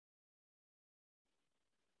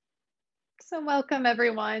So, welcome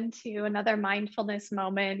everyone to another mindfulness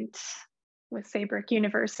moment with Saybrook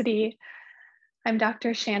University. I'm Dr.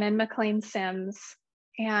 Shaelyn McLain Sims,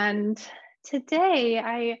 and today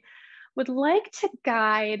I would like to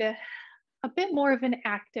guide a bit more of an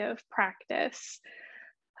active practice.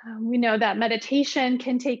 We know that meditation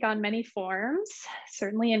can take on many forms,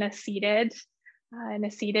 certainly in a seated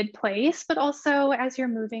place, but also as you're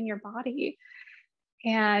moving your body.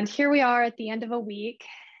 And here we are at the end of a week,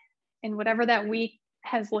 and whatever that week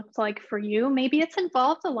has looked like for you, maybe it's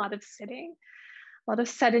involved a lot of sitting, a lot of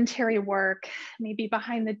sedentary work, maybe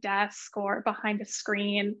behind the desk or behind a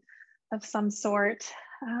screen of some sort.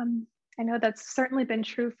 I know that's certainly been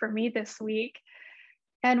true for me this week,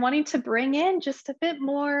 and wanting to bring in just a bit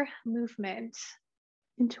more movement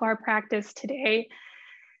into our practice today.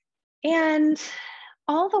 And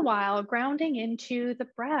all the while grounding into the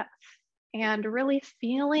breath and really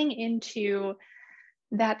feeling into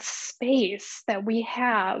that space that we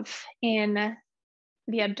have in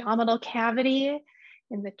the abdominal cavity,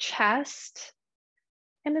 in the chest,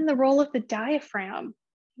 and in the role of the diaphragm.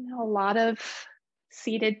 A lot of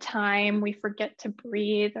seated time, we forget to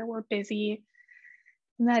breathe or we're busy.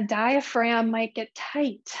 And that diaphragm might get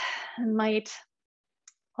tight and might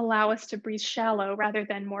allow us to breathe shallow rather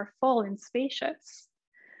than more full and spacious.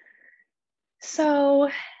 So,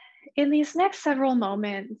 in these next several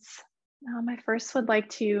moments, I first would like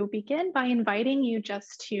to begin by inviting you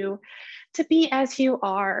just to be as you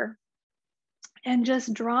are and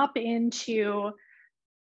just drop into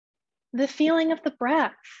the feeling of the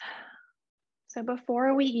breath. So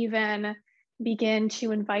before we even begin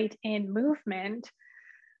to invite in movement,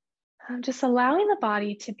 just allowing the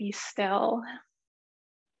body to be still.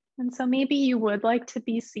 And so maybe you would like to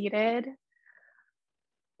be seated,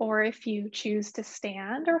 or if you choose to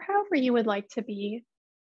stand, or however you would like to be,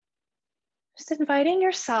 just inviting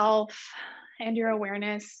yourself and your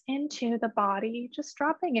awareness into the body, just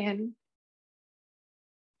dropping in.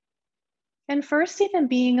 And first, even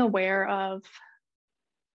being aware of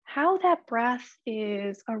how that breath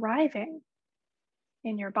is arriving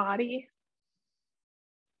in your body.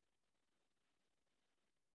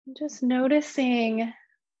 And just noticing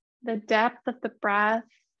the depth of the breath.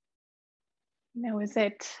 Is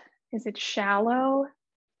it shallow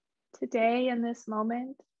today in this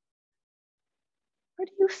moment? Or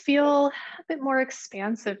do you feel a bit more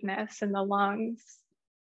expansiveness in the lungs?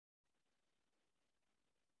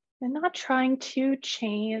 And not trying to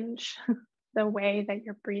change the way that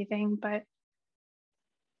you're breathing, but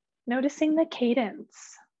noticing the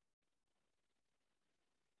cadence.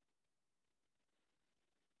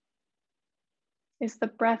 Is the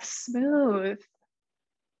breath smooth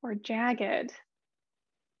or jagged, a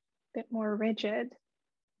bit more rigid?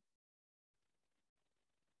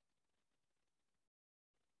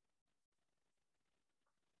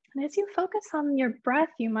 And as you focus on your breath,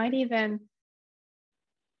 you might even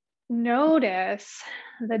notice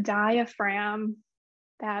the diaphragm,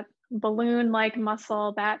 that balloon-like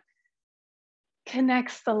muscle that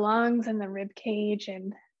connects the lungs and the rib cage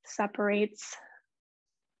and separates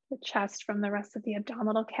the chest from the rest of the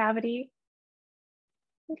abdominal cavity.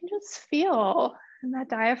 You can just feel that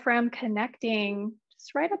diaphragm connecting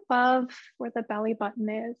just right above where the belly button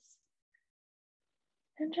is.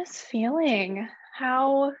 And just feeling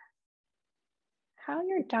how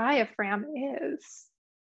your diaphragm is.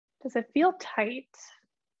 Does it feel tight?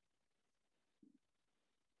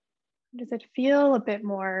 Does it feel a bit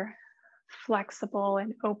more flexible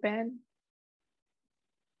and open?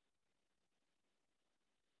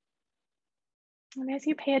 And as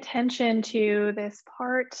you pay attention to this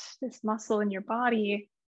muscle in your body,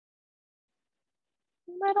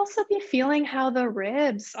 you might also be feeling how the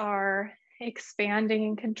ribs are expanding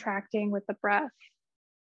and contracting with the breath.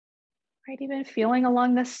 Right, even feeling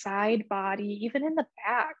along the side body, even in the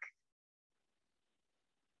back.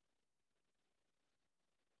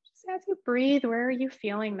 Just as you breathe, where are you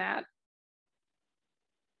feeling that?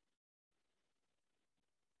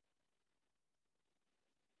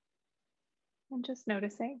 And just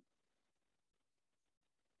noticing.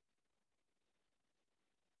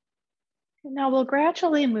 And now we'll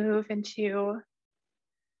gradually move into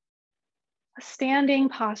a standing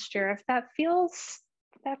posture if that feels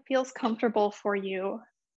comfortable for you.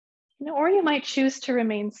 Or you might choose to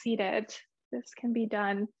remain seated. This can be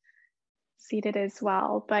done seated as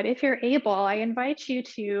well. But if you're able, I invite you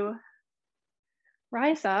to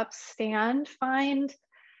rise up, stand, find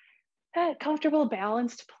that comfortable,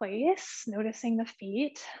 balanced place, noticing the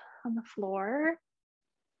feet on the floor.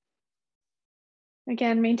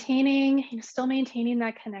 Again, still maintaining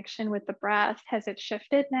that connection with the breath. Has it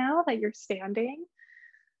shifted now that you're standing?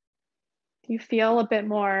 Do Do you feel a bit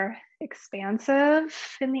more expansive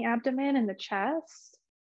in the abdomen and the chest?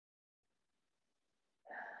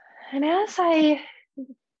 And as I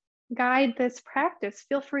guide this practice,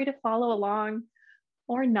 feel free to follow along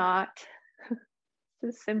or not.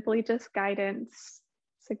 This is simply just guidance,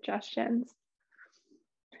 suggestions.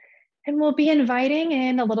 And we'll be inviting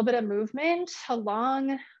in a little bit of movement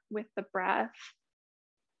along with the breath.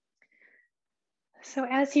 So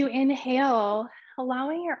as you inhale,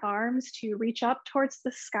 allowing your arms to reach up towards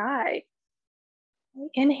the sky.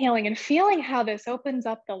 Inhaling and feeling how this opens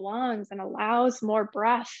up the lungs and allows more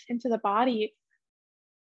breath into the body.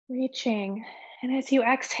 Reaching. And as you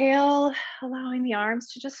exhale, allowing the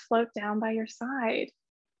arms to just float down by your side.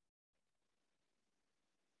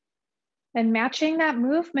 And matching that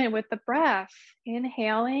movement with the breath.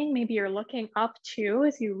 Inhaling, maybe you're looking up too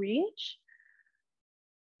as you reach.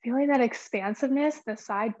 Feeling that expansiveness, the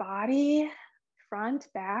side body, front,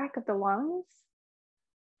 back of the lungs.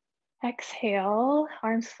 Exhale,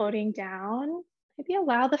 arms floating down. Maybe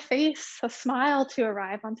allow the face, a smile to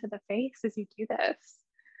arrive onto the face as you do this.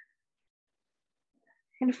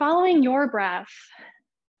 And following your breath,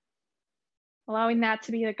 allowing that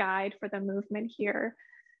to be the guide for the movement here.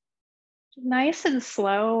 Nice and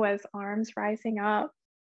slow as arms rising up.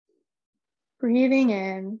 Breathing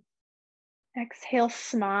in. Exhale,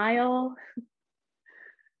 smile.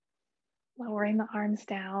 Lowering the arms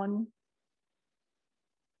down.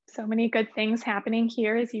 So many good things happening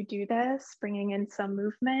here as you do this, bringing in some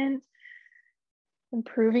movement,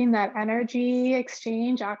 improving that energy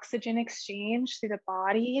exchange, oxygen exchange through the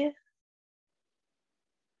body,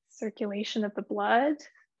 circulation of the blood,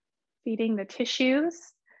 feeding the tissues.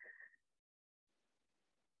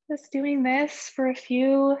 Just doing this for a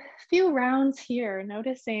few rounds here,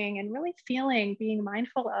 noticing and really feeling, being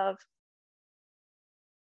mindful of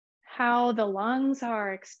how the lungs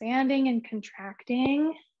are expanding and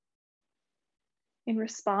contracting in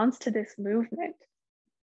response to this movement.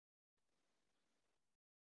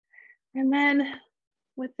 And then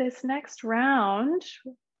with this next round,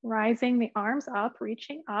 rising the arms up,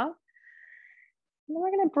 reaching up. And then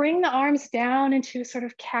we're going to bring the arms down into sort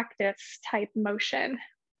of cactus type motion.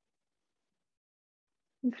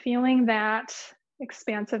 And feeling that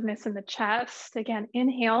expansiveness in the chest. Again,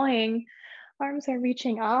 inhaling, arms are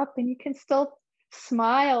reaching up, and you can still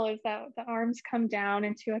smile as the arms come down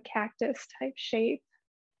into a cactus type shape.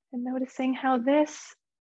 And noticing how this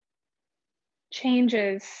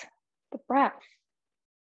changes the breath.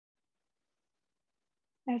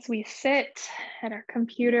 As we sit at our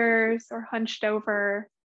computers or hunched over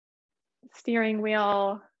the steering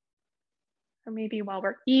wheel, or maybe while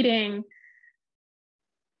we're eating,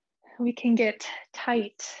 we can get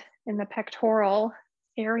tight in the pectoral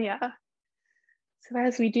area. So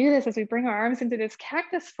as we do this, as we bring our arms into this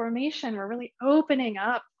cactus formation, we're really opening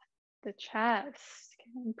up the chest,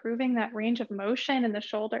 improving that range of motion in the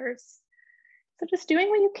shoulders. So just doing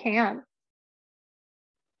what you can.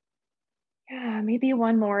 Yeah, maybe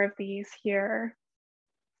one more of these here.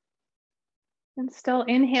 And still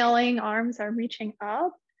inhaling, arms are reaching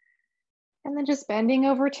up. And then just bending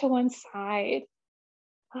over to one side.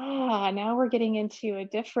 Now we're getting into a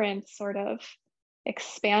different sort of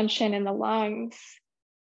expansion in the lungs.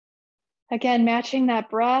 Again, matching that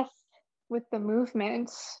breath with the movement.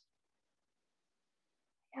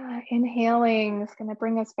 Yeah, inhaling is going to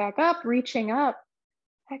bring us back up, reaching up.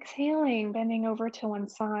 Exhaling, bending over to one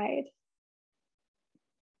side.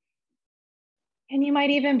 And you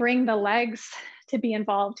might even bring the legs to be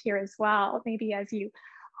involved here as well. Maybe as you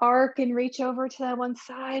arc and reach over to that one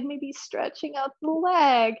side, maybe stretching out the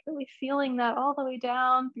leg, really feeling that all the way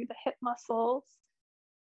down through the hip muscles.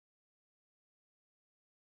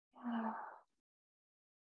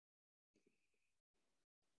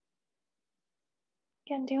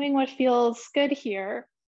 Again, doing what feels good here.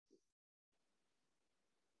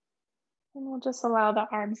 And we'll just allow the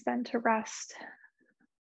arms then to rest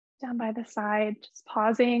down by the side, just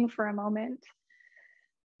pausing for a moment.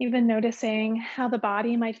 Even noticing how the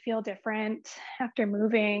body might feel different after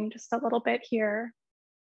moving just a little bit here.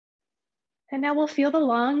 And now we'll feel the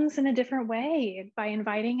lungs in a different way by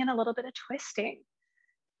inviting in a little bit of twisting.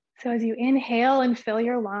 So as you inhale and fill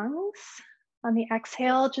your lungs, on the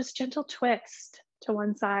exhale, just gentle twist to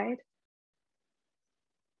one side.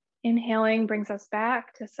 Inhaling brings us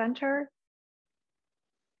back to center.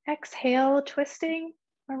 Exhale, twisting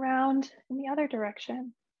around in the other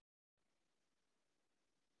direction.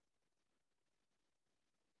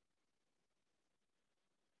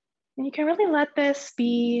 And you can really let this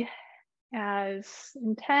be as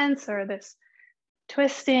intense, or this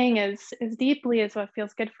twisting as deeply as what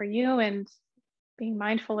feels good for you. And being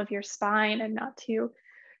mindful of your spine and not to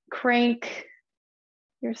crank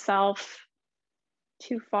yourself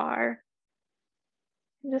too far.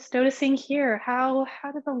 And just noticing here, how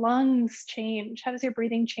do the lungs change? How does your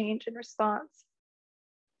breathing change in response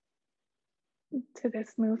to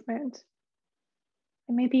this movement?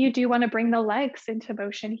 And maybe you do want to bring the legs into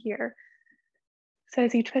motion here. So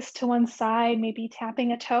as you twist to one side, maybe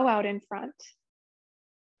tapping a toe out in front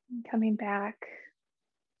and coming back.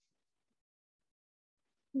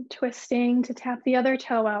 And twisting to tap the other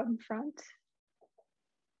toe out in front.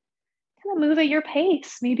 Kind of move at your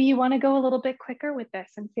pace. Maybe you want to go a little bit quicker with this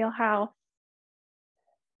and feel how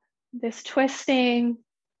this twisting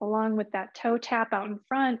along with that toe tap out in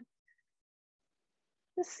front,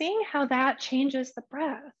 just seeing how that changes the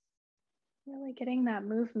breath. Really getting that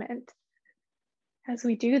movement. As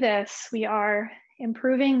we do this, we are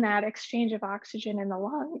improving that exchange of oxygen in the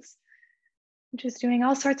lungs, which is doing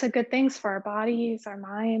all sorts of good things for our bodies, our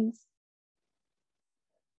minds,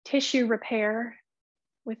 tissue repair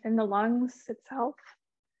within the lungs itself.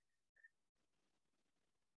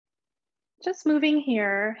 Just moving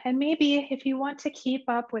here, and maybe if you want to keep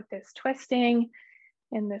up with this twisting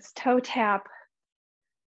and this toe tap,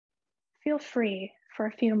 feel free for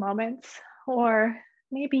a few moments. Or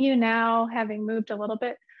maybe you now, having moved a little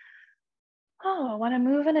bit, I want to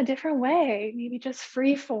move in a different way, maybe just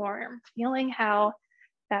free form, feeling how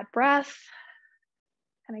that breath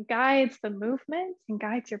kind of guides the movement and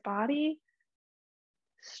guides your body,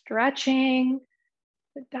 stretching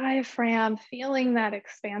the diaphragm, feeling that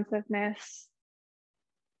expansiveness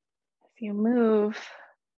as you move,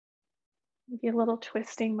 maybe a little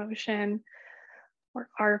twisting motion or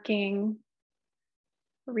arcing,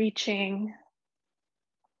 reaching.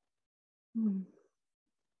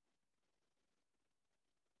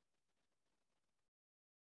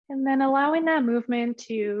 And then allowing that movement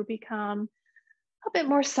to become a bit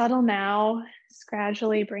more subtle now, just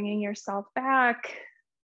gradually bringing yourself back,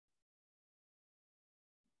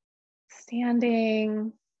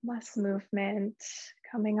 standing, less movement,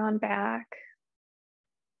 coming on back.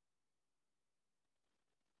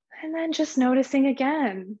 And then just noticing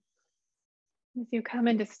again, as you come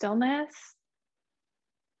into stillness,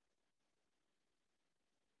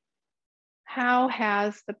 how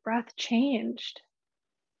has the breath changed?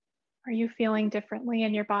 Are you feeling differently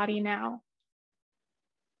in your body now?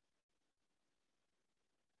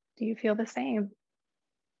 Do you feel the same?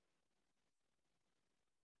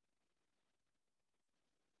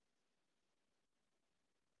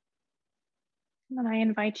 And then I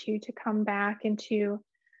invite you to come back into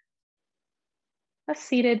a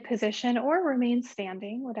seated position or remain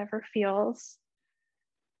standing, whatever feels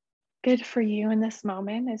good for you in this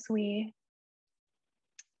moment as we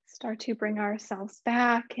start to bring ourselves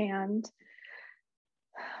back and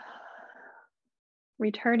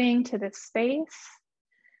returning to this space,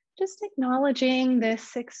 just acknowledging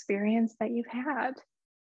this experience that you've had.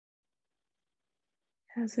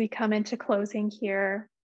 As we come into closing here,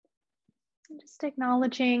 just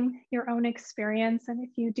acknowledging your own experience, and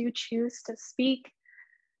if you do choose to speak,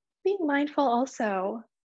 being mindful also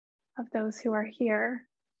of those who are here.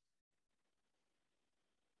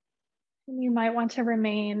 And you might want to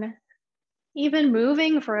remain even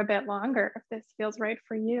moving for a bit longer if this feels right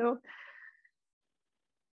for you,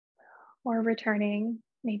 or returning,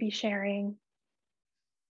 maybe sharing,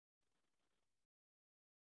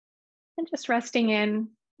 and just resting in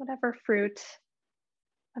whatever fruit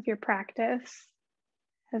of your practice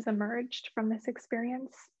has emerged from this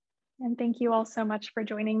experience. And thank you all so much for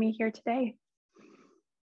joining me here today.